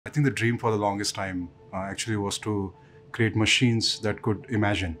I think the dream for the longest time actually was to create machines that could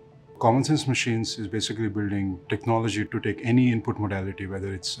imagine. Common sense machines is basically building technology to take any input modality,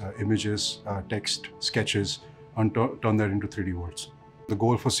 whether it's images, text, sketches, and turn that into 3D worlds. The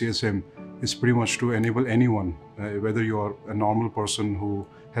goal for CSM is pretty much to enable anyone, whether you are a normal person who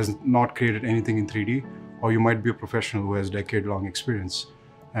has not created anything in 3D, or you might be a professional who has decade-long experience,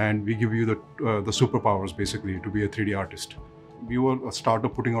 and we give you the superpowers basically to be a 3D artist. We were a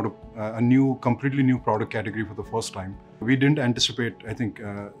startup putting out a completely new product category for the first time. We didn't anticipate, I think,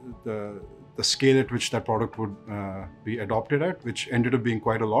 the scale at which that product would be adopted at, which ended up being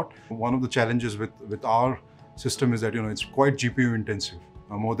quite a lot. One of the challenges with our system is that it's quite GPU intensive,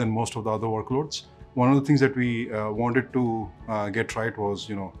 more than most of the other workloads. One of the things that we wanted to get right was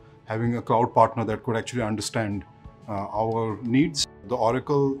having a cloud partner that could actually understand our needs. The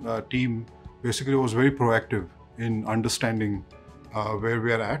Oracle team basically was very proactive in understanding where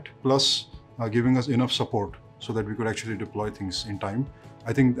we are at, plus giving us enough support so that we could actually deploy things in time.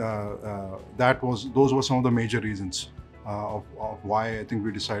 I think those were some of the major reasons of why I think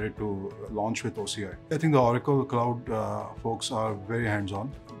we decided to launch with OCI. I think the Oracle Cloud folks are very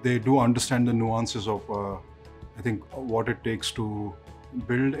hands-on. They do understand the nuances of I think what it takes to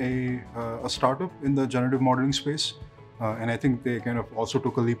build a startup in the generative modeling space. And I think they kind of also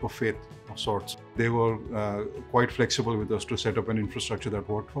took a leap of faith of sorts. They were quite flexible with us to set up an infrastructure that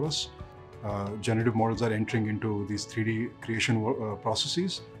worked for us. Generative models are entering into these 3D creation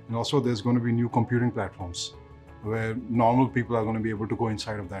processes. And also there's going to be new computing platforms where normal people are going to be able to go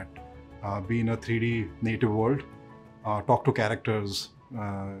inside of that, be in a 3D native world, talk to characters,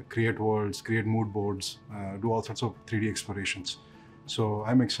 create worlds, create mood boards, do all sorts of 3D explorations. So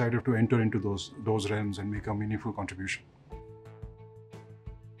I'm excited to enter into those realms and make a meaningful contribution.